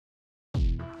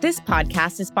This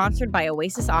podcast is sponsored by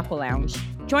Oasis Aqua Lounge.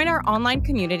 Join our online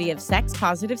community of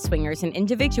sex-positive swingers and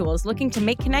individuals looking to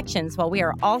make connections while we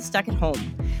are all stuck at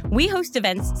home. We host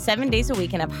events 7 days a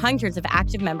week and have hundreds of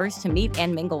active members to meet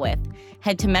and mingle with.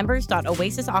 Head to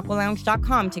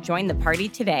members.oasisaqualounge.com to join the party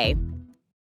today.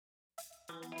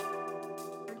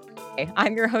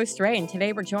 I'm your host, Ray, and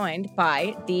today we're joined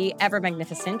by the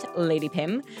ever-magnificent Lady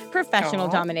Pim, professional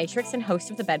dominatrix and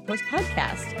host of the Bedpost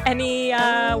podcast. Any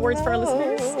words for our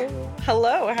listeners?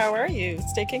 Hello, how are you?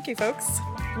 Stay kinky, folks.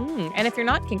 And if you're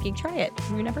not kinky, try it.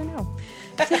 You never know.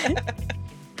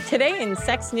 Today in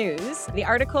Sex News, the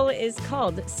article is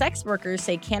called "Sex Workers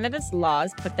Say Canada's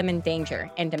Laws Put Them in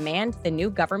Danger and Demand the New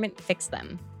Government Fix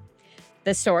Them."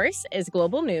 The source is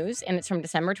Global News, and it's from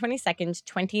December 22nd,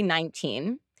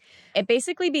 2019. It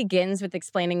basically begins with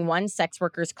explaining one sex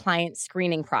worker's client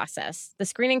screening process. The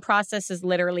screening process is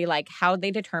literally like how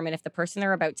they determine if the person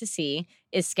they're about to see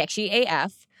is sketchy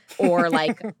AF or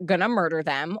like gonna murder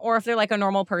them, or if they're like a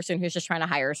normal person who's just trying to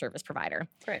hire a service provider.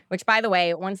 Right. Which, by the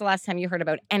way, when's the last time you heard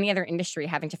about any other industry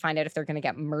having to find out if they're gonna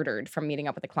get murdered from meeting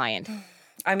up with a client?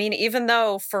 I mean, even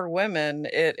though for women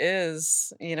it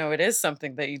is, it is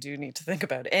something that you do need to think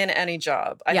about in any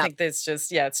job. I think that's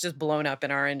just, it's just blown up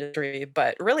in our industry.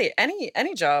 But really,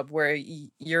 any job where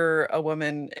you're a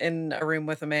woman in a room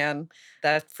with a man,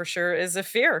 that for sure is a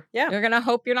fear. Yeah. You're going to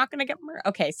hope you're not going to get murdered.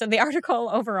 Okay, so the article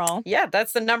overall. Yeah,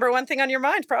 that's the number one thing on your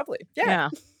mind, probably. Yeah.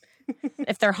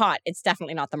 If they're hot, it's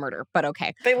definitely not the murder, but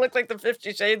okay. They look like the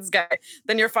 50 Shades guy,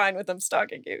 then you're fine with them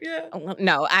stalking you. Yeah.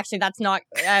 No, actually, that's not,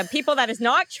 people, that is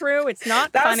not true. It's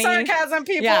not that funny. That was sarcasm,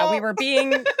 people. Yeah, we were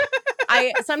being,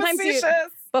 sometimes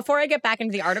before I get back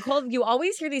into the article, you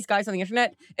always hear these guys on the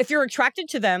internet, if you're attracted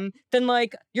to them, then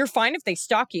like, you're fine if they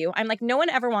stalk you. I'm like, no one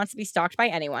ever wants to be stalked by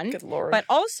anyone. Good Lord. But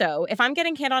also, if I'm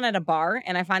getting hit on at a bar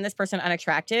and I find this person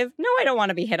unattractive, no, I don't want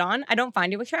to be hit on. I don't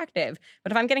find you attractive.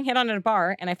 But if I'm getting hit on at a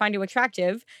bar and I find you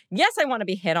attractive, yes, I want to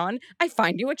be hit on. I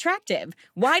find you attractive.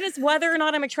 Why does whether or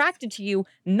not I'm attracted to you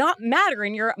not matter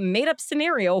in your made-up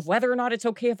scenario of whether or not it's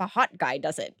okay if a hot guy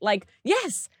does it? Like,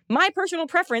 yes, my personal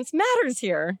preference matters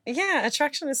here. Yeah,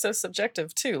 attraction is so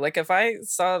subjective too. Like if I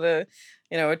saw the,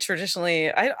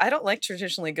 traditionally, I don't like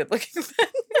traditionally good looking men.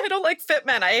 I don't like fit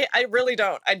men. I really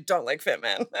don't. I don't like fit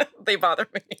men. They bother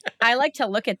me. I like to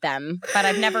look at them, but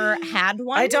I've never had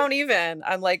one. I don't even.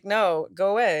 I'm like, no, go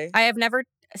away. I have never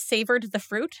savored the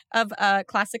fruit of a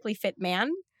classically fit man.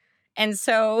 And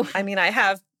so... I mean, I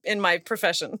have in my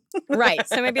profession. Right.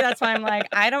 So maybe that's why I'm like,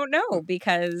 I don't know,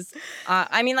 because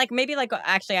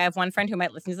actually I have one friend who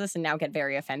might listen to this and now get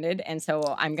very offended. And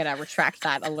so I'm going to retract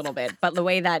that a little bit. But the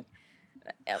way that...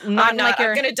 I'm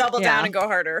going to double down and go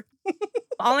harder.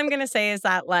 All I'm going to say is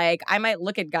that like, I might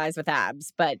look at guys with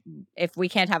abs, but if we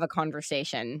can't have a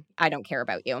conversation, I don't care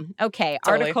about you. Okay.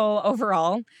 Totally. Article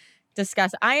overall.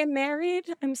 Discuss. I am married.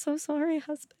 I'm so sorry,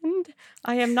 husband.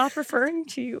 I am not referring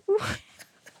to you.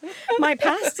 My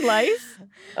past life.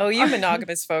 Oh, you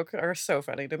monogamous folk are so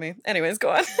funny to me. Anyways, go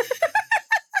on.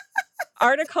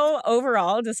 Article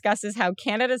overall discusses how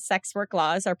Canada's sex work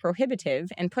laws are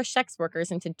prohibitive and push sex workers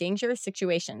into dangerous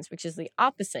situations, which is the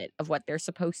opposite of what they're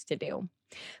supposed to do.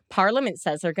 Parliament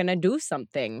says they're going to do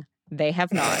something. They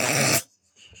have not.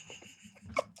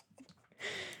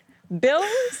 Bill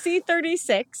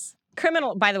C-36...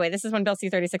 by the way, this is when Bill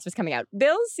C-36 was coming out.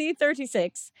 Bill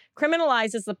C-36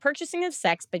 criminalizes the purchasing of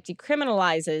sex, but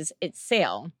decriminalizes its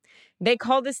sale. They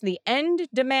call this the end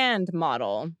demand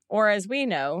model, or as we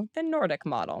know, the Nordic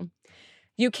model.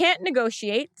 You can't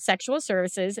negotiate sexual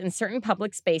services in certain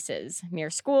public spaces, near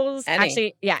schools. Any.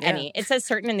 Actually, any. It says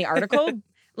certain in the article.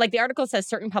 Like the article says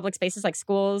certain public spaces like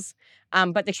schools,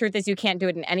 but the truth is you can't do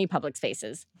it in any public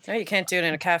spaces. No, you can't do it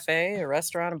in a cafe, a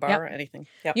restaurant, a bar, anything.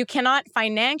 Yep. You cannot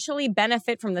financially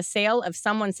benefit from the sale of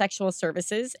someone's sexual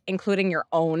services, including your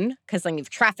own, because then you've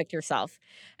trafficked yourself.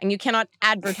 And you cannot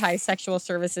advertise sexual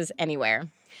services anywhere.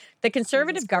 The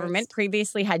Conservative government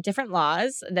previously had different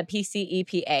laws, the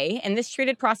PCEPA, and this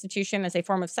treated prostitution as a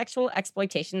form of sexual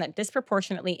exploitation that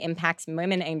disproportionately impacts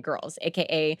women and girls,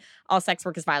 aka all sex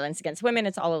work is violence against women,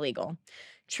 it's all illegal.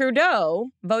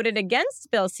 Trudeau voted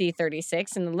against Bill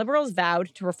C-36, and the Liberals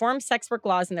vowed to reform sex work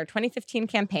laws in their 2015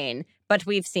 campaign, but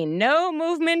we've seen no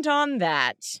movement on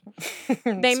that.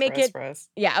 They make it...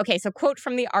 Yeah, okay, so quote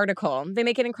from the article. They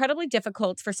make it incredibly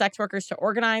difficult for sex workers to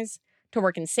organize, to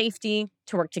work in safety,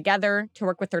 to work together, to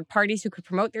work with third parties who could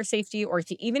promote their safety, or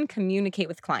to even communicate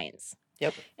with clients.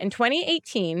 Yep. In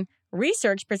 2018,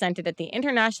 research presented at the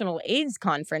International AIDS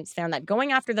Conference found that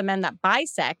going after the men that buy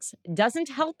sex doesn't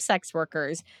help sex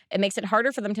workers. It makes it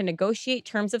harder for them to negotiate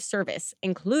terms of service,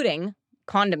 including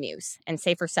condom use and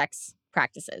safer sex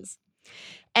practices.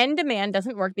 End demand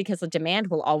doesn't work because the demand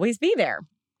will always be there.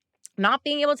 Not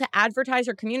being able to advertise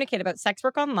or communicate about sex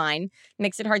work online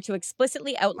makes it hard to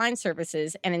explicitly outline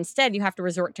services, and instead you have to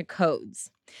resort to codes.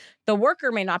 The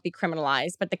worker may not be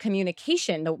criminalized, but the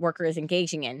communication the worker is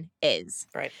engaging in is.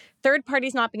 Right. Third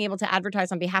parties not being able to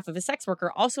advertise on behalf of a sex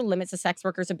worker also limits a sex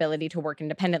worker's ability to work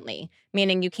independently,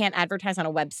 meaning you can't advertise on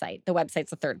a website. The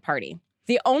website's a third party.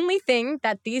 The only thing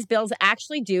that these bills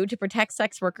actually do to protect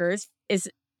sex workers is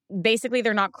basically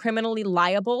they're not criminally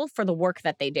liable for the work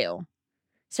that they do.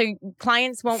 So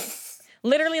clients won't,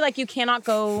 literally, like, you can't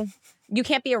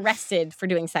be arrested for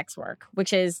doing sex work,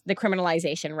 which is the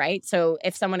criminalization, right? So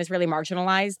if someone is really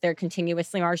marginalized, they're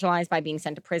continuously marginalized by being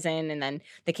sent to prison, and then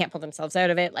they can't pull themselves out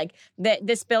of it. Like,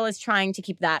 this bill is trying to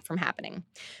keep that from happening.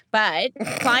 But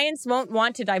clients won't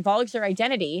want to divulge their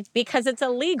identity because it's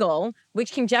illegal,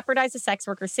 which can jeopardize a sex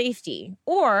worker's safety.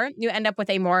 Or you end up with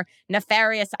a more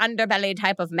nefarious underbelly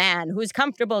type of man who's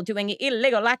comfortable doing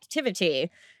illegal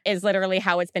activity, is literally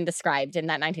how it's been described in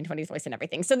that 1920s voice and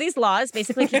everything. So these laws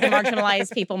basically keep the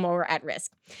marginalized people more at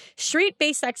risk.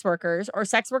 Street-based sex workers, or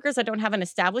sex workers that don't have an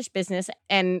established business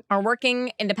and are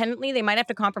working independently, they might have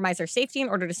to compromise their safety in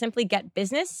order to simply get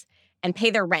business and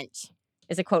pay their rent,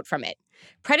 is a quote from it.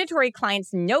 Predatory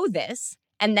clients know this,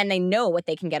 and then they know what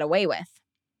they can get away with.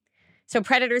 So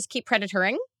predators keep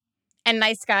predatoring, and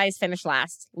nice guys finish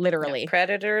last, literally. Yeah,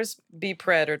 predators be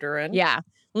predatoring. Yeah.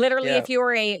 Literally, if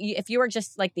you were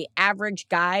just like the average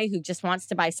guy who just wants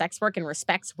to buy sex work and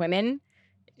respects women,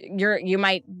 you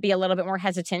might be a little bit more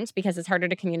hesitant because it's harder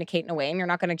to communicate in a way, and you're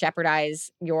not going to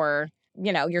jeopardize your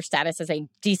status as a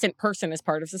decent person as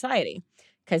part of society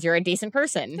because you're a decent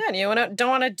person. Yeah, and you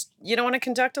don't want to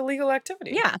conduct illegal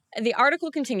activity. Yeah. The article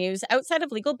continues, outside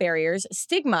of legal barriers,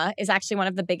 stigma is actually one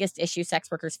of the biggest issues sex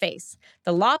workers face.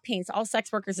 The law paints all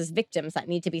sex workers as victims that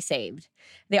need to be saved.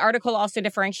 The article also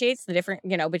differentiates the different,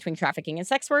 between trafficking and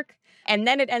sex work. And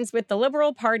then it ends with the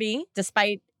Liberal Party,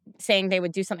 despite saying they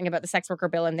would do something about the sex worker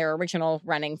bill in their original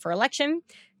running for election,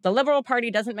 the Liberal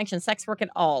Party doesn't mention sex work at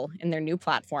all in their new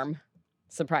platform.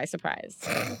 Surprise, surprise.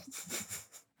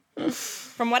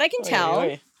 From what I can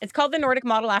tell, it's called the Nordic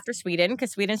model after Sweden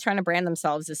because Sweden's trying to brand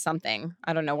themselves as something.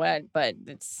 I don't know what, but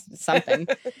it's something.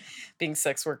 Being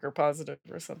sex worker positive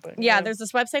or something. Yeah, there's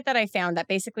this website that I found that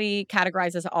basically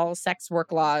categorizes all sex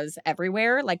work laws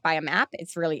everywhere, like by a map.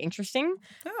 It's really interesting.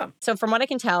 Oh. So from what I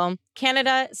can tell,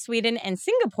 Canada, Sweden, and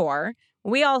Singapore,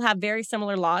 we all have very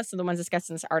similar laws to the ones discussed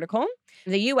in this article.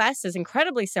 The U.S. is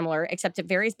incredibly similar, except it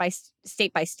varies by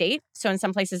state. So in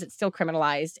some places, it's still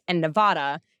criminalized. And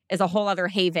Nevada is a whole other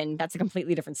haven. That's a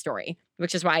completely different story,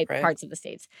 which is why parts of the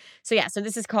states. So yeah, so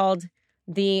this is called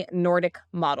the Nordic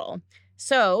model.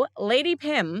 So Lady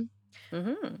Pim,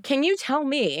 can you tell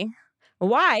me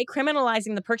why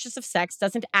criminalizing the purchase of sex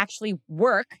doesn't actually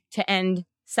work to end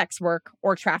sex work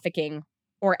or trafficking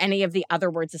or any of the other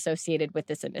words associated with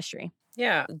this industry?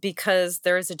 Yeah, because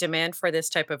there is a demand for this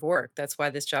type of work. That's why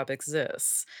this job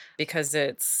exists, because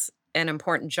it's an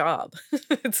important job.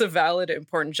 It's a valid,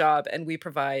 important job, and we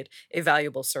provide a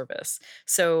valuable service.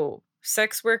 So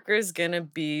sex workers gonna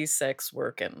be sex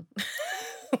working.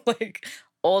 Like,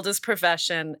 oldest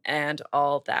profession and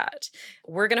all that.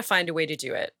 We're gonna find a way to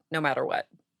do it no matter what,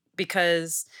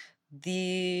 because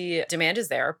the demand is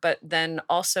there, but then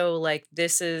also, like,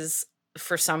 this is,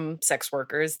 for some sex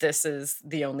workers, this is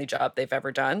the only job they've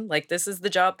ever done. Like, this is the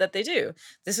job that they do.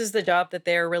 This is the job that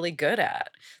they're really good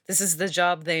at. This is the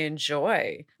job they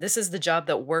enjoy. This is the job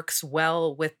that works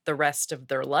well with the rest of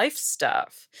their life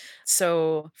stuff.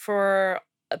 So for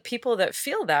people that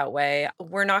feel that way,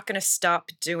 we're not going to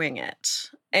stop doing it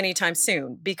anytime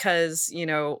soon because,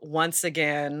 once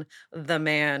again, the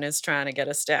man is trying to get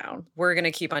us down. We're going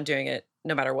to keep on doing it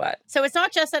no matter what. So it's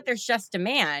not just that there's just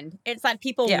demand, it's that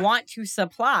people want to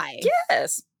supply.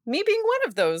 Yes. Me being one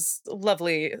of those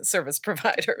lovely service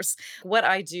providers. What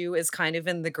I do is kind of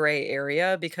in the gray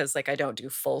area because, like, I don't do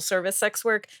full service sex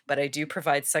work, but I do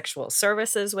provide sexual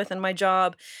services within my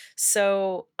job.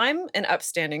 So I'm an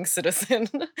upstanding citizen.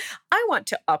 I want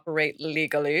to operate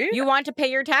legally. You want to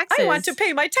pay your taxes. I want to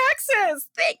pay my taxes.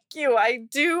 Thank you. I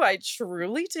do. I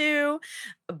truly do.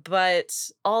 But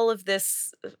all of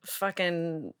this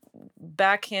fucking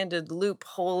backhanded,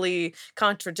 loopholey,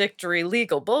 contradictory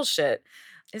legal bullshit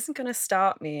isn't going to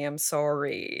stop me, I'm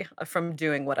sorry, from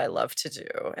doing what I love to do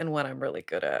and what I'm really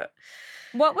good at.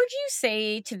 What would you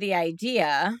say to the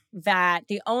idea that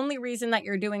the only reason that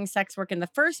you're doing sex work in the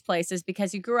first place is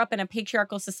because you grew up in a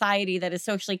patriarchal society that has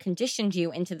socially conditioned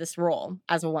you into this role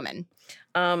as a woman?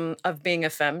 Of being a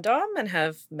femdom and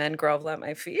have men grovel at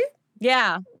my feet?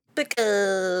 Yeah.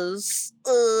 Because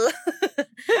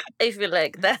I feel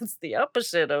like that's the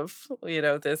opposite of,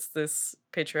 this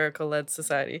patriarchal-led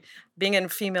society, being in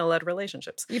female-led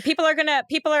relationships. People are gonna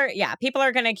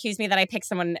accuse me that I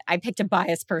picked a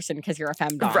biased person because you're a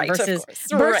femdom Right, of versus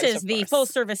course. Right, of the full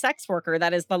course. service sex worker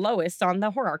that is the lowest on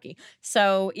the hierarchy.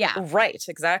 So yeah. Right,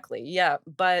 exactly. Yeah,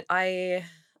 but I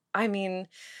mean,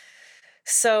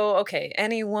 so, okay,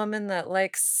 any woman that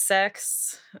likes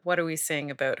sex, what are we saying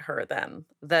about her then?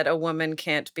 That a woman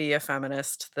can't be a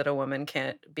feminist, that a woman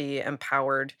can't be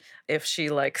empowered if she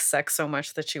likes sex so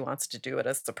much that she wants to do it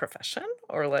as a profession?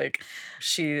 Or like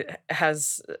she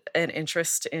has an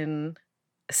interest in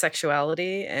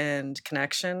sexuality and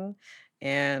connection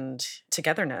and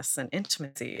togetherness and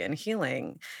intimacy and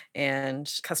healing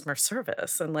and customer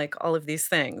service and like all of these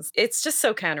things. It's just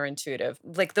so counterintuitive.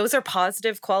 Like those are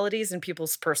positive qualities in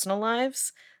people's personal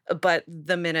lives, but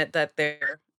the minute that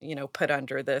they're, put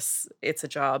under this it's a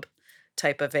job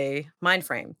type of a mind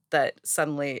frame, that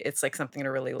suddenly it's like something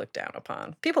to really look down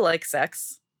upon. People like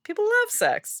sex. People love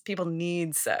sex. People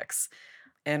need sex.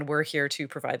 And we're here to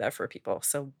provide that for people.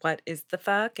 So what is the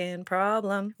fucking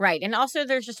problem? Right. And also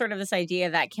there's just sort of this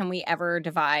idea that can we ever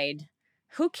divide?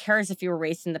 Who cares if you were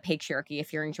raised in the patriarchy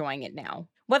if you're enjoying it now?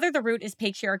 Whether the root is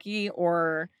patriarchy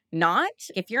or not,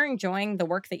 if you're enjoying the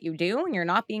work that you do and you're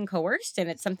not being coerced and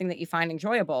it's something that you find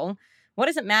enjoyable, what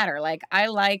does it matter? Like, I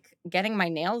like getting my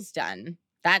nails done.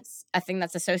 That's a thing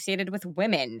that's associated with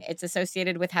women. It's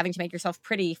associated with having to make yourself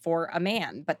pretty for a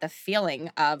man. But the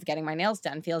feeling of getting my nails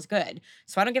done feels good.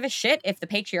 So I don't give a shit if the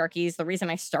patriarchy is the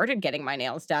reason I started getting my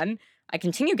nails done. I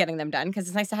continue getting them done because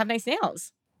it's nice to have nice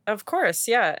nails. Of course,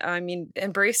 yeah. I mean,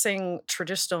 embracing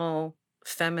traditional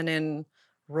feminine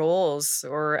roles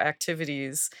or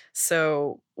activities.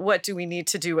 So, what do we need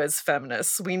to do as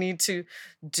feminists? We need to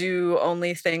do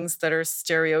only things that are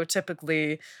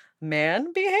stereotypically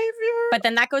man behavior. But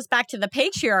then that goes back to the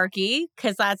patriarchy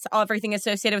because that's everything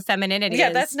associated with femininity.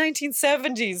 Yeah, that's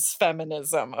 1970s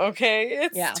feminism, okay?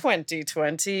 It's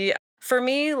 2020. For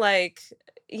me, like,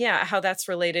 yeah, how that's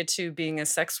related to being a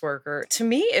sex worker, to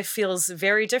me, it feels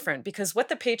very different because what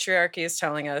the patriarchy is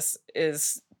telling us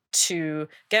is to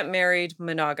get married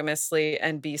monogamously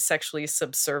and be sexually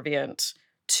subservient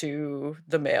to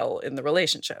the male in the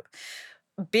relationship.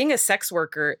 Being a sex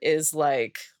worker is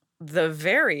like the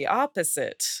very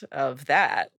opposite of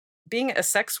that. Being a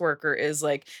sex worker is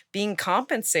like being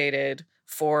compensated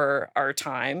for our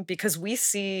time because we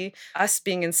see us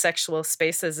being in sexual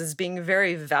spaces as being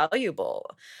very valuable.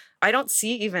 I don't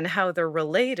see even how they're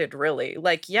related, really.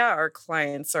 Like, yeah, our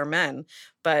clients are men,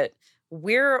 but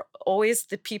we're always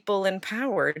the people in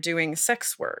power doing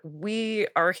sex work. We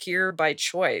are here by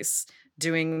choice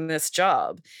doing this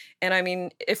job. And I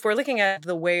mean, if we're looking at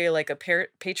the way like a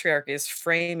patriarchy is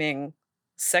framing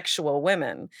sexual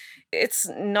women, it's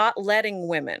not letting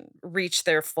women reach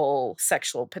their full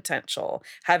sexual potential,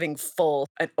 having full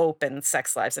and open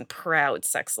sex lives and proud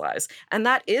sex lives. And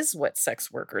that is what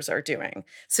sex workers are doing.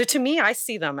 So to me, I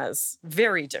see them as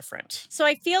very different. So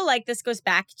I feel like this goes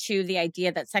back to the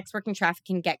idea that sex work and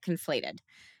trafficking get conflated.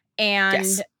 And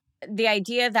Yes. the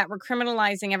idea that we're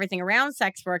criminalizing everything around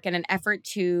sex work in an effort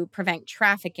to prevent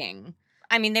trafficking.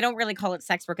 I mean, they don't really call it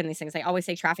sex work in these things. They always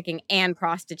say trafficking and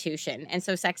prostitution. And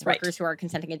so sex Right. workers who are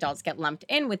consenting adults get lumped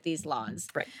in with these laws.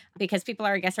 Right. Because people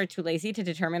are, I guess, are too lazy to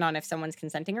determine on if someone's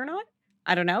consenting or not.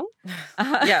 I don't know.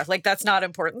 Yeah, like that's not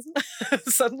important.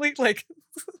 Suddenly, like,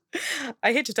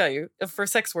 I hate to tell you, for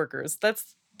sex workers,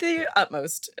 that's the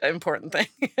utmost important thing.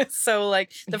 So,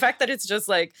 like, the fact that it's just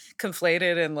like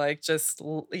conflated and like just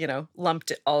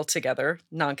lumped all together,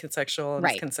 non-consensual and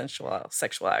Right. consensual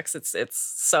sexual acts, it's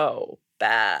so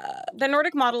bad. The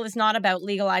Nordic model is not about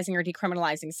legalizing or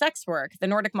decriminalizing sex work. The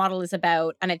Nordic model is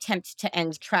about an attempt to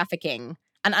end trafficking,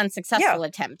 an unsuccessful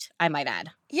attempt, I might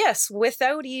add. Yes,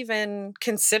 without even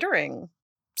considering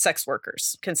sex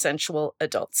workers, consensual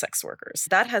adult sex workers.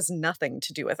 That has nothing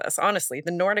to do with us. Honestly,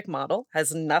 the Nordic model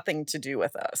has nothing to do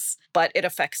with us, but it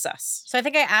affects us. So I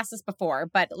think I asked this before,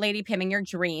 but Lady Pim, in your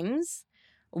dreams,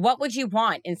 what would you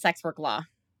want in sex work law?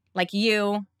 Like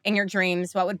you, in your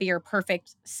dreams, what would be your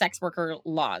perfect sex worker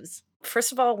laws?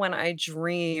 First of all, when I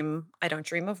dream, I don't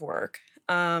dream of work.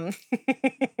 I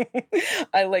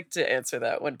like to answer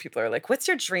that when people are like, "What's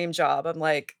your dream job?" I'm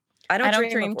like, I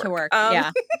don't dream to work.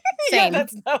 Yeah, Same.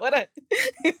 that's not what I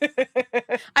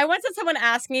I once had someone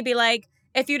ask me, be like,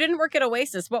 If you didn't work at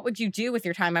Oasis, what would you do with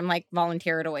your time? I'm like,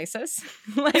 volunteer at Oasis.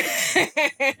 Like,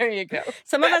 there you go.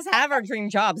 Some of us have our dream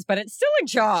jobs, but it's still a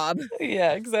job.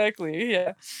 Yeah, exactly.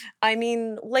 Yeah. I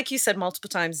mean, like you said multiple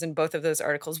times in both of those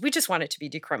articles, we just want it to be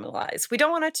decriminalized. We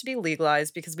don't want it to be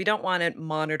legalized because we don't want it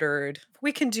monitored.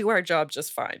 We can do our job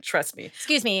just fine. Trust me.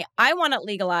 Excuse me. I want it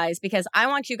legalized because I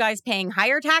want you guys paying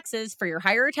higher taxes for your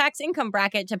higher tax income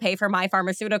bracket to pay for my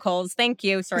pharmaceuticals. Thank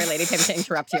you. Sorry, Lady Pim, to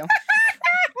interrupt you.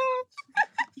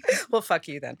 Well, fuck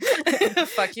you then.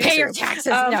 Fuck you Pay too. your taxes.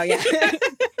 No, yeah.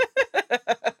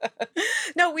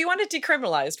 No, we want it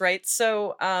decriminalized, right?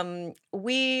 So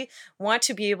we want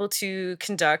to be able to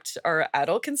conduct our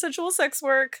adult consensual sex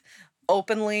work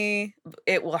openly.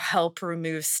 It will help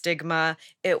remove stigma.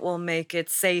 It will make it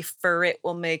safer. It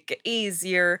will make it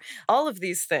easier. All of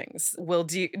these things will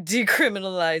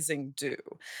decriminalizing do.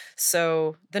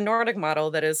 So the Nordic model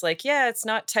that is like, yeah, it's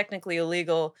not technically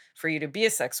illegal for you to be a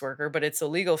sex worker, but it's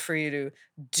illegal for you to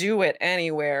do it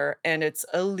anywhere, and it's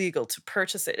illegal to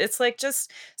purchase it. It's like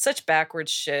just such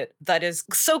backwards shit that is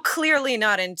so clearly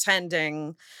not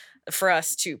intending for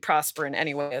us to prosper in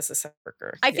any way as a sex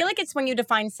worker. I feel like it's when you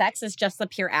define sex as just the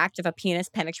pure act of a penis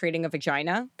penetrating a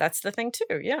vagina. That's the thing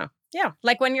too. Yeah. Yeah.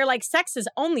 Like when you're like, sex is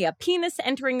only a penis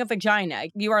entering a vagina,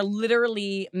 you are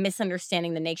literally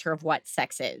misunderstanding the nature of what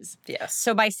sex is. Yes.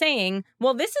 So by saying,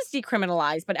 well, this is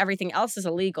decriminalized, but everything else is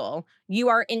illegal, you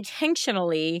are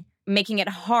intentionally making it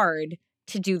hard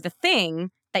to do the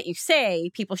thing that you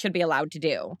say people should be allowed to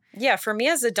do. Yeah, for me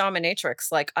as a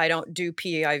dominatrix, like I don't do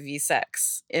PIV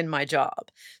sex in my job.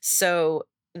 So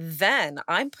then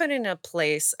I'm put in a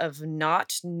place of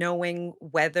not knowing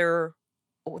whether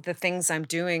the things I'm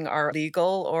doing are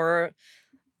legal or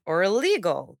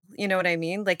illegal. You know what I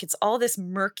mean? Like it's all this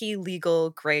murky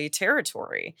legal gray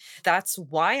territory. That's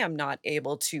why I'm not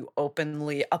able to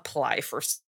openly apply for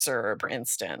CERB, for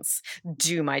instance,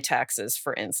 do my taxes,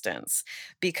 for instance,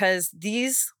 because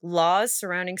these laws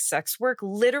surrounding sex work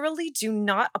literally do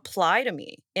not apply to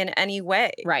me in any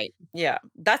way. Right. Yeah,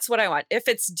 that's what I want. If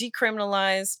it's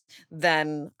decriminalized,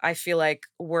 then I feel like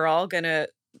we're all going to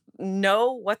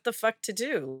know what the fuck to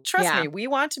do. Trust me, we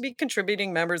want to be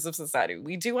contributing members of society.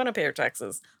 We do want to pay our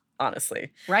taxes,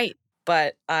 honestly. Right.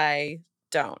 But I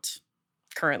don't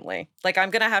currently. Like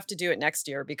I'm going to have to do it next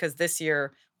year because this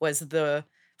year was the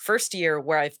first year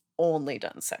where I've only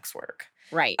done sex work.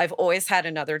 Right. I've always had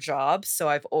another job, so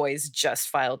I've always just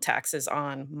filed taxes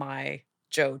on my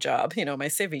Joe job, you know, my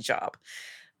civvy job.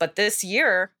 But this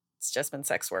year, it's just been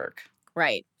sex work.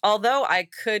 Right. Although I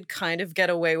could kind of get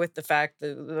away with the fact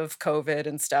of COVID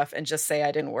and stuff and just say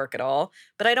I didn't work at all,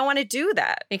 but I don't want to do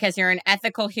that. Because you're an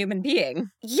ethical human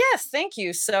being. Yes, thank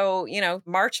you. So, you know,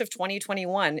 March of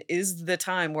 2021 is the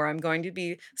time where I'm going to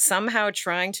be somehow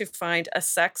trying to find a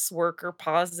sex worker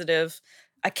positive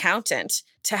accountant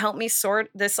to help me sort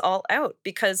this all out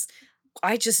because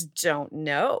I just don't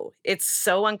know. It's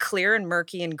so unclear and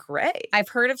murky and gray. I've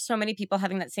heard of so many people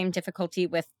having that same difficulty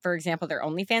with, for example, their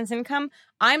OnlyFans income.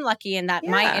 I'm lucky in that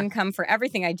my income for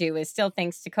everything I do is still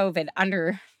thanks to COVID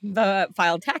under the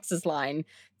filed taxes line.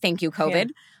 Thank you,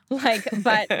 COVID. Yeah. Like,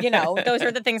 but, you know, those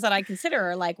are the things that I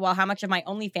consider like, well, how much of my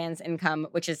OnlyFans income,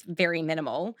 which is very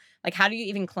minimal, like, how do you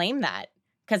even claim that?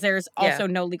 Because there's also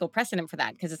no legal precedent for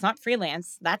that because it's not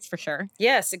freelance. That's for sure.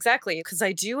 Yes, exactly. Because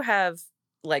I do have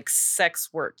like sex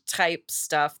work type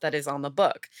stuff that is on the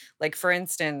book. Like for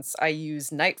instance, I use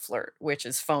NiteFlirt, which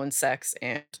is phone sex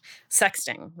and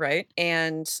sexting, right?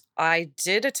 And I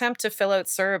did attempt to fill out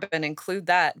CERB and include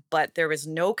that, but there was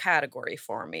no category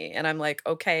for me. And I'm like,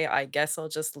 okay, I guess I'll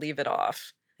just leave it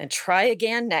off and try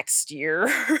again next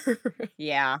year.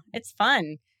 Yeah, it's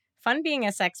fun. Fun being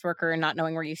a sex worker and not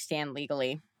knowing where you stand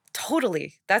legally.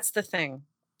 Totally. That's the thing.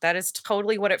 That is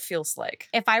totally what it feels like.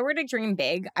 If I were to dream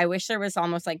big, I wish there was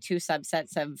almost like two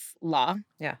subsets of law.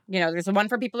 Yeah. You know, there's the one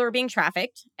for people who are being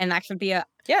trafficked, and that should be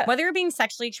whether you're being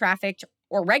sexually trafficked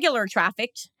or regular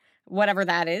trafficked, whatever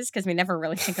that is, because we never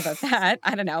really think about that.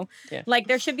 I don't know. Yeah. Like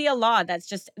there should be a law that's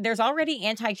just, there's already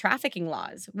anti-trafficking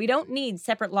laws. We don't need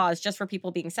separate laws just for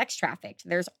people being sex trafficked.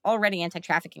 There's already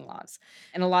anti-trafficking laws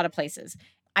in a lot of places.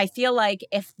 I feel like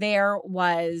if there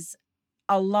was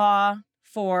a law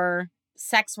for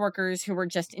sex workers who were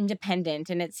just independent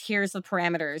and it's here's the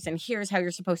parameters and here's how you're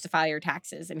supposed to file your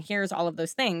taxes and here's all of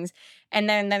those things. And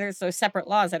then there's those separate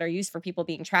laws that are used for people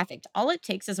being trafficked. All it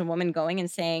takes is a woman going and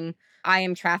saying, I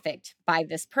am trafficked by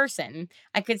this person.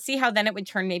 I could see how then it would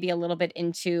turn maybe a little bit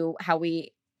into how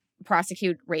we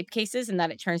prosecute rape cases and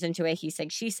that it turns into a he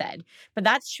said, she said. But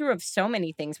that's true of so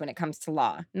many things when it comes to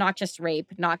law, not just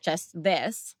rape, not just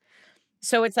this.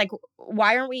 So it's like,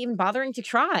 why aren't we even bothering to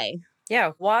try?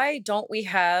 Yeah, why don't we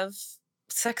have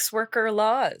sex worker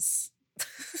laws.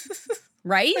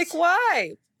 Right? Like,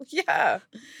 why? Yeah.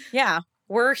 Yeah.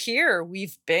 We're here.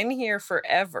 We've been here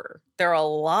forever. There are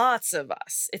lots of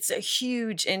us. It's a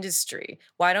huge industry.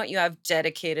 Why don't you have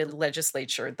dedicated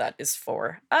legislature that is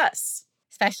for us?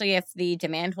 Especially if the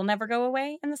demand will never go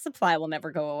away and the supply will never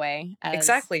go away, as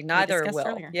Exactly. we Neither discussed will.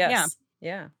 earlier. Yeah. Yes.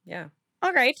 Yeah. Yeah.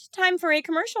 All right, time for a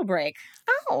commercial break.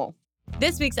 Oh.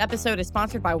 This week's episode is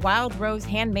sponsored by Wild Rose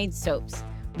Handmade Soaps.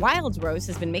 Wild Rose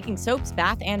has been making soaps,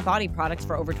 bath, and body products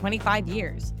for over 25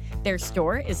 years. Their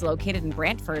store is located in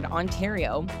Brantford,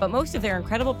 Ontario, but most of their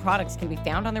incredible products can be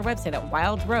found on their website at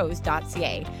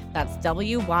wildrose.ca. That's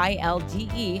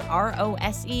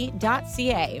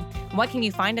WYLDEROSE.ca. What can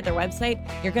you find at their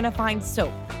website? You're going to find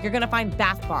soap. You're going to find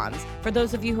bath bombs. For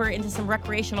those of you who are into some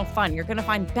recreational fun, you're going to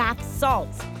find bath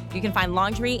salts. You can find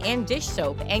laundry and dish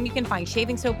soap, and you can find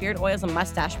shaving soap, beard oils, and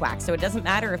mustache wax. So it doesn't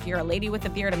matter if you're a lady with a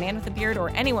beard, a man with a beard, or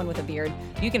anyone with a beard,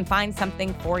 you can find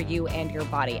something for you and your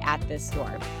body at this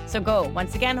store. So go,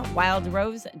 once again,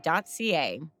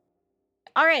 wildrose.ca.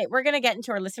 All right, we're going to get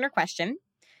into our listener question.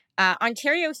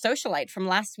 Ontario Socialite from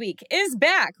last week is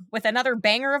back with another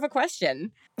banger of a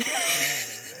question.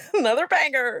 Another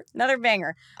banger. Another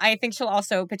banger. I think she'll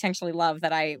also potentially love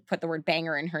that I put the word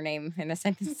banger in her name in a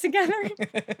sentence together.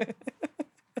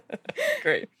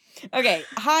 Great. Okay.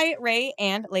 Hi, Ray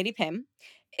and Lady Pim.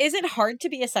 Is it hard to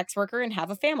be a sex worker and have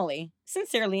a family?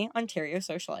 Sincerely, Ontario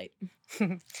Socialite.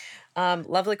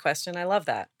 Lovely question. I love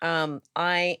that.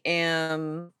 I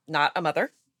am not a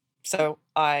mother, so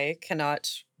I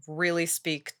cannot really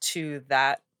speak to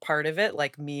that part of it,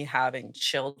 like me having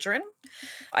children.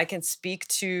 I can speak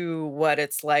to what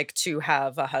it's like to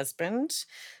have a husband,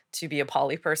 to be a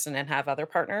poly person and have other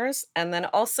partners, and then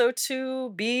also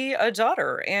to be a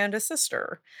daughter and a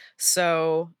sister.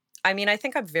 So, I mean, I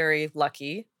think I'm very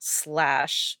lucky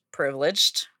slash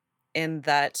privileged in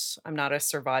that I'm not a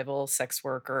survival sex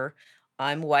worker.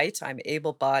 I'm white, I'm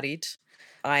able bodied,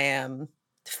 I am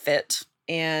fit,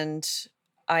 and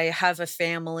I have a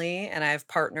family and I have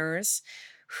partners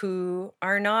who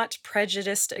are not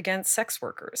prejudiced against sex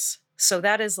workers. So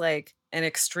that is like an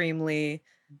extremely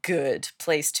good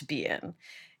place to be in.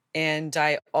 And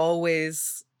I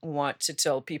always want to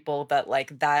tell people that,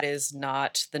 like, that is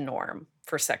not the norm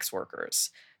for sex workers.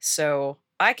 So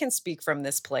I can speak from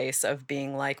this place of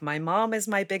being like, my mom is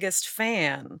my biggest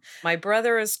fan. My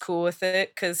brother is cool with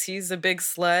it because he's a big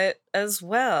slut as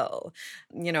well.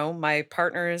 You know, my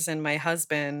partners and my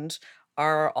husband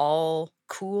are all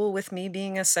cool with me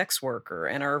being a sex worker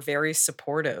and are very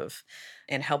supportive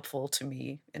and helpful to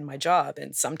me in my job,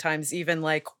 and sometimes even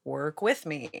like work with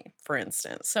me, for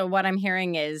instance. So what I'm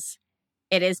hearing is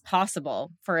it is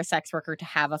possible for a sex worker to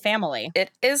have a family.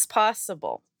 It is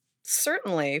possible,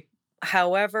 certainly.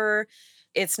 However,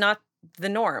 it's not the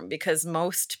norm because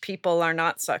most people are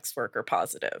not sex worker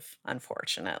positive,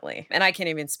 unfortunately. And I can't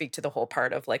even speak to the whole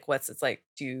part of like what's it's like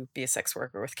to be a sex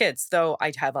worker with kids. Though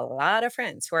I have a lot of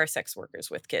friends who are sex workers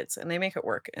with kids and they make it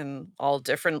work in all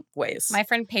different ways. My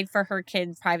friend paid for her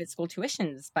kids' private school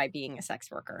tuitions by being a sex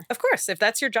worker. Of course, if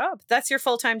that's your job, that's your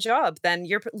full-time job, then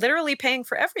you're literally paying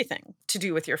for everything to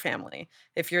do with your family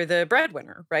if you're the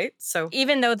breadwinner, right? So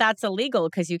even though that's illegal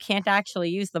because you can't actually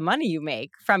use the money you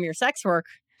make from your sex work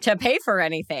to pay for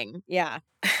anything. Yeah.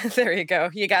 There you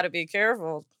go. You got to be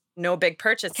careful. No big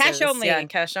purchases. Cash only. Yeah, and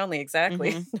cash only.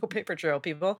 Exactly. No paper trail,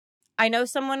 people. I know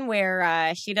someone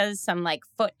where she does some like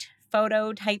foot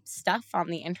photo type stuff on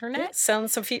the internet. Yeah, selling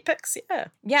some feet pics. Yeah.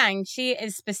 Yeah. And she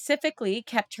is specifically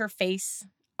kept her face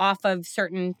off of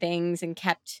certain things and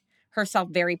kept herself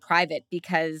very private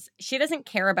because she doesn't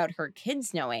care about her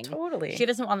kids knowing. Totally. She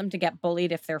doesn't want them to get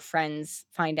bullied if their friends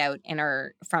find out and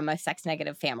are from a sex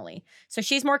negative family. So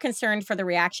she's more concerned for the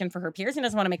reaction for her peers and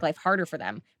doesn't want to make life harder for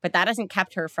them. But that hasn't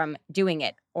kept her from doing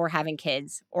it or having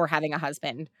kids or having a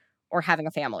husband or having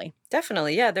a family.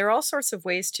 Definitely. Yeah. There are all sorts of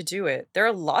ways to do it. There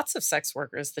are lots of sex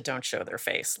workers that don't show their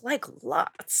face. Like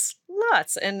lots.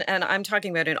 And I'm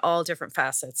talking about in all different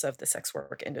facets of the sex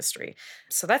work industry.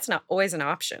 So that's not always an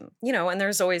option, you know, and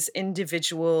there's always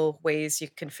individual ways you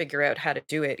can figure out how to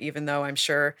do it, even though I'm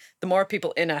sure the more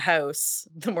people in a house,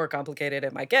 the more complicated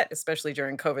it might get, especially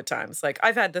during COVID times. Like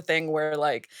I've had the thing where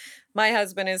like my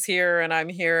husband is here and I'm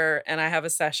here and I have a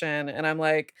session and I'm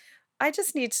like, I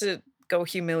just need to go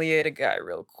humiliate a guy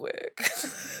real quick.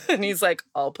 And he's like,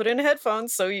 I'll put in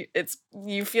headphones so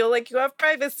you feel like you have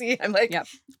privacy. I'm like, Yep.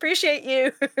 Appreciate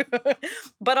you.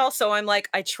 But also I'm like,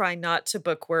 I try not to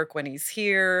book work when he's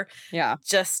here. Yeah.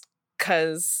 Just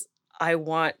because I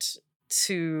want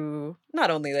to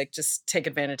not only like just take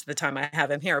advantage of the time I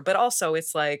have him here, but also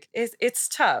it's like it's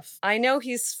tough. I know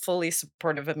he's fully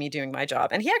supportive of me doing my job,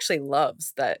 and he actually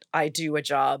loves that I do a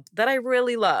job that I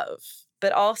really love.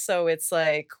 But also it's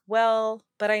like, well,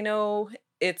 but I know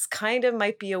it's kind of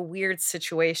might be a weird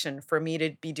situation for me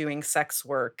to be doing sex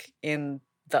work in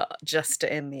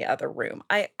the other room.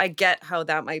 I get how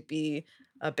that might be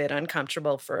a bit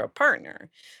uncomfortable for a partner.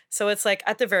 So it's like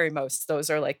at the very most, those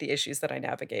are like the issues that I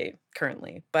navigate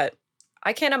currently. But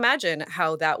I can't imagine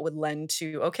how that would lend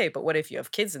to, okay, but what if you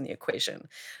have kids in the equation?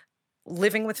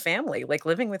 Living with family, like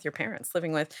living with your parents,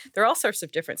 there are all sorts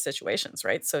of different situations,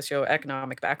 right?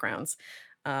 Socioeconomic backgrounds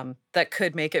that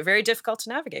could make it very difficult to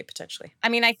navigate potentially. I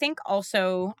mean, I think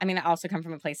also, I also come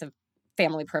from a place of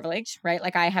family privilege, right?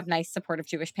 Like I have nice, supportive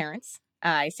Jewish parents.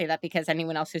 I say that because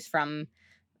anyone else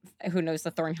who knows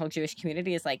the Thornhill Jewish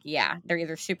community is like, yeah, they're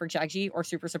either super judgy or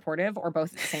super supportive or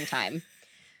both at the same time.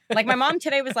 Like my mom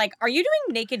today was like, "Are you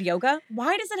doing naked yoga?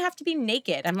 Why does it have to be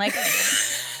naked?" I'm like,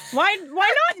 why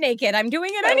not naked? I'm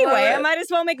doing it anyway. I might as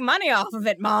well make money off of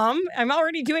it, Mom. I'm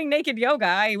already doing naked yoga.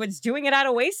 I was doing it at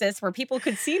Oasis where people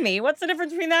could see me. What's the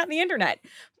difference between that and the internet?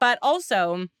 But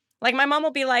also, like my mom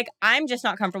will be like, I'm just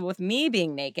not comfortable with me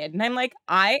being naked. And I'm like,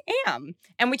 I am.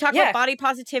 And we talk about body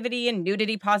positivity and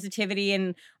nudity positivity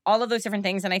and all of those different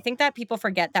things. And I think that people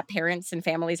forget that parents and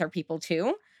families are people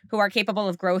too, who are capable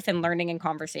of growth and learning and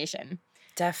conversation.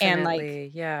 Definitely.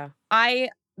 And yeah. I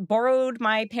borrowed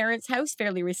my parents' house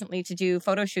fairly recently to do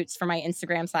photo shoots for my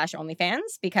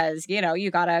Instagram/OnlyFans because, you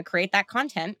got to create that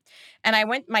content. And I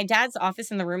went, my dad's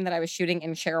office in the room that I was shooting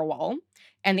in share a wall.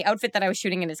 And the outfit that I was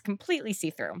shooting in is completely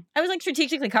see-through. I was like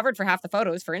strategically covered for half the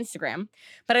photos for Instagram.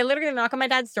 But I literally knock on my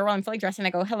dad's door while I'm fully dressed and I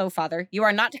go, "Hello, Father. You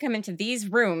are not to come into these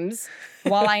rooms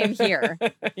while I am here.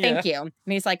 Thank you." And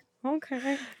he's like,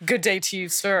 "Okay. Good day to you,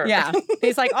 sir." Yeah.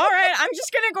 He's like, "All right, I'm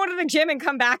just going to go to the gym and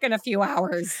come back in a few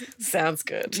hours." Sounds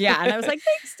good. Yeah. And I was like,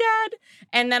 "Thanks, Dad."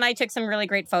 And then I took some really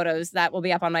great photos that will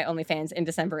be up on my OnlyFans in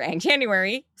December and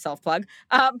January. Self-plug.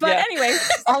 Anyway,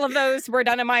 all of those were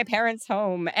done in my parents'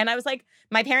 home. And I was like,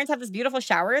 my parents have this beautiful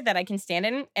shower that I can stand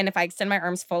in. And if I extend my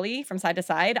arms fully from side to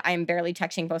side, I am barely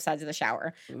touching both sides of the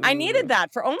shower. Ooh, I needed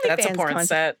that for OnlyFans That's a porn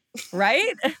set.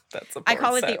 Right? That's a porn I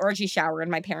call it the orgy shower and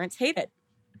my parents hate it.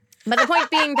 But the point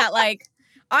being that, like,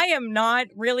 I am not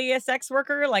really a sex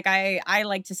worker. Like, I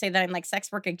like to say that I'm like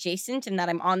sex work adjacent and that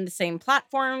I'm on the same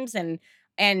platforms. And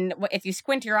if you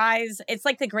squint your eyes, it's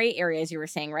like the gray areas you were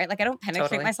saying, right? Like, I don't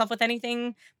penetrate myself with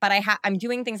anything, but I'm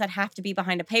doing things that have to be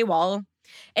behind a paywall.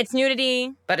 It's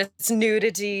nudity. But it's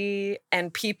nudity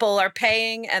and people are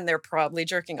paying and they're probably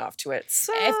jerking off to it.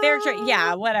 So, if they're,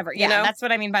 whatever. Yeah, that's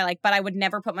what I mean by like, but I would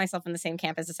never put myself in the same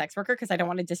camp as a sex worker because I don't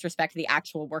want to disrespect the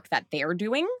actual work that they're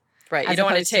doing. Right. You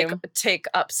don't want to take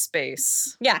up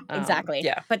space. Yeah, exactly.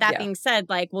 But that being said,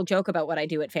 like, we'll joke about what I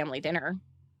do at family dinner.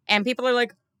 And people are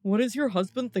like, "What does your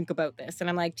husband think about this?" And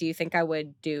I'm like, do you think I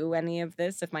would do any of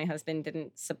this if my husband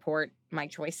didn't support my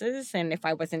choices and if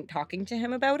I wasn't talking to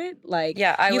him about it? Like,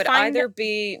 yeah, I would either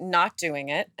be not doing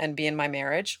it and be in my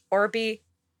marriage or be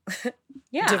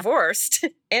divorced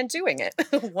and doing it.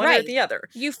 One or the other.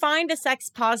 You find a sex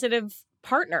positive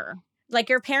partner. Like,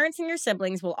 your parents and your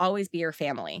siblings will always be your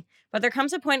family. But there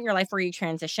comes a point in your life where you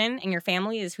transition and your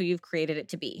family is who you've created it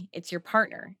to be. It's your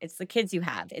partner. It's the kids you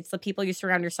have. It's the people you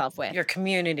surround yourself with. Your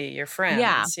community, your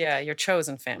friends. Yeah, your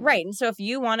chosen family. Right. And so if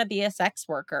you want to be a sex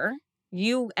worker,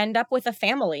 you end up with a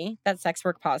family that's sex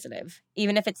work positive,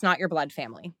 even if it's not your blood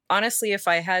family. Honestly, if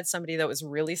I had somebody that was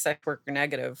really sex worker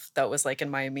negative, that was like in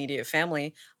my immediate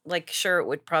family, like, sure, it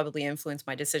would probably influence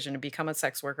my decision to become a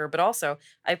sex worker, but also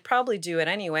I'd probably do it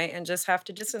anyway and just have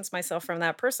to distance myself from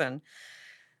that person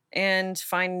and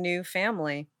find new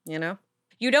family,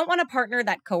 You don't want a partner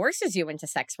that coerces you into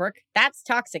sex work. That's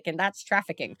toxic and that's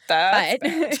trafficking. But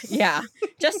yeah,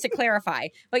 just to clarify.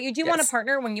 But you do want a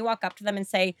partner when you walk up to them and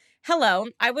say, "Hello,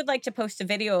 I would like to post a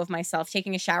video of myself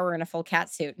taking a shower in a full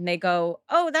cat suit." And they go,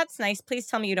 "Oh, that's nice. Please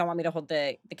tell me you don't want me to hold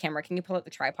the camera. Can you pull out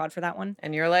the tripod for that one?"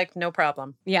 And you're like, "No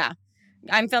problem." Yeah.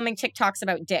 I'm filming TikToks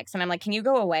about dicks. And I'm like, "Can you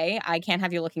go away? I can't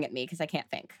have you looking at me because I can't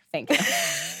think. Thank you."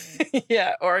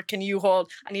 Yeah, or can you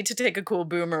I need to take a cool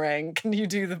boomerang. Can you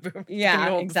do the boom?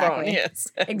 Yeah, exactly. The phone? Yes,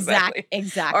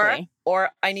 exactly.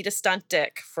 Or I need a stunt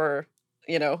dick for,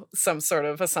 some sort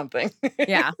of a something.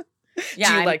 Yeah. Do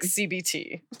you like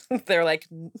CBT? They're like,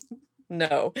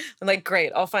 no. I'm like,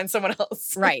 great, I'll find someone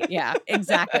else. Right, yeah,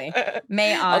 exactly.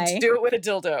 I'll do it with a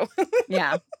dildo.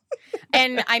 Yeah.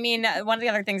 And I mean, one of the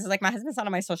other things is like my husband's not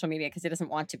on my social media because he doesn't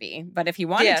want to be. But if he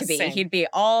wanted to be, he'd be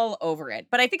all over it.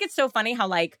 But I think it's so funny how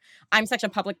like I'm such a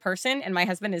public person and my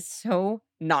husband is so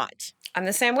not. I'm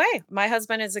the same way. My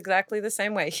husband is exactly the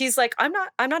same way. He's like, I'm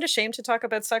not ashamed to talk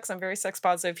about sex. I'm very sex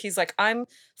positive. He's like, I'm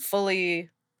fully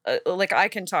like I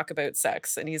can talk about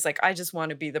sex. And he's like, I just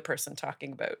want to be the person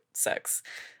talking about sex.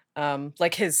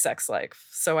 Like his sex life.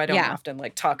 So I don't Yeah. often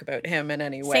like talk about him in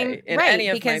any Same, way in right, any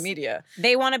of my because media.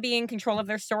 they want to be in control of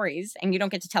their stories and you don't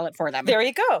get to tell it for them. There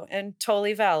you go. And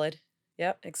totally valid.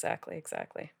 Yep, exactly.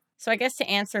 So I guess to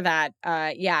answer that,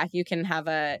 yeah, you can have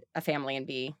a family and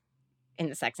be in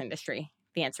the sex industry.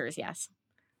 The answer is yes.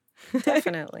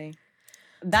 Definitely.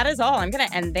 That is all. I'm going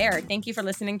to end there. Thank you for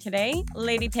listening today.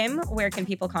 Lady Pim, where can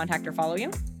people contact or follow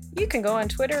you? You can go on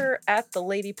Twitter at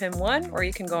TheLadyPim1, or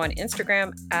you can go on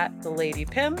Instagram at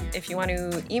TheLadyPim. If you want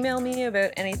to email me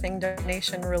about anything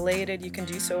donation related, you can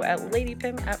do so at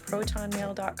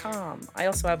ladypim@protonmail.com. I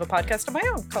also have a podcast of my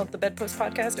own called The Bedpost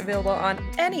Podcast, available on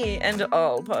any and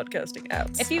all podcasting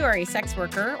apps. If you are a sex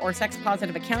worker or sex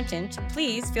positive accountant,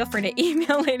 please feel free to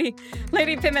email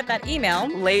Lady Pim at that email.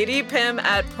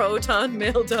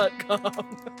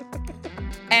 ladypim@protonmail.com.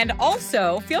 And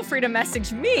also, feel free to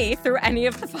message me through any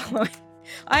of the following.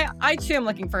 I too am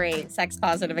looking for a sex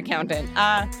positive accountant.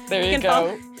 There you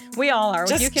go. We all are.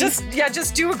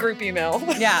 Just do a group email.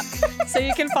 Yeah. So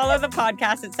you can follow the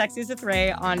podcast at Sex News with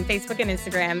Ray on Facebook and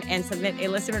Instagram and submit a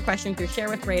listener question through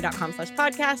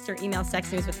sharewithray.com/podcast or email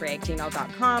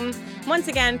sexnewswithray@gmail.com. Once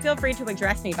again, feel free to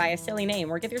address me by a silly name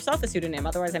or give yourself a pseudonym.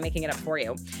 Otherwise, I'm making it up for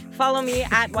you. Follow me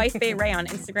at WifeBayRay on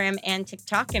Instagram and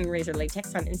TikTok, and Razor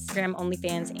Latex on Instagram,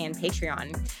 OnlyFans, and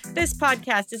Patreon. This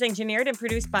podcast is engineered and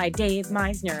produced by Dave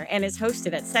Meisner and is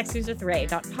hosted at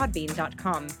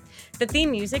sexnewswithray.podbean.com. The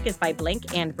theme music is by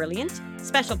Blank and Brilliant.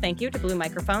 Special thank you to Blue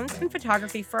Microphones, and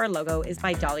photography for our logo is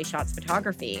by Dolly Shots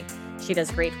Photography. She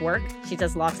does great work. She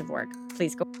does lots of work.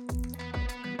 Please go.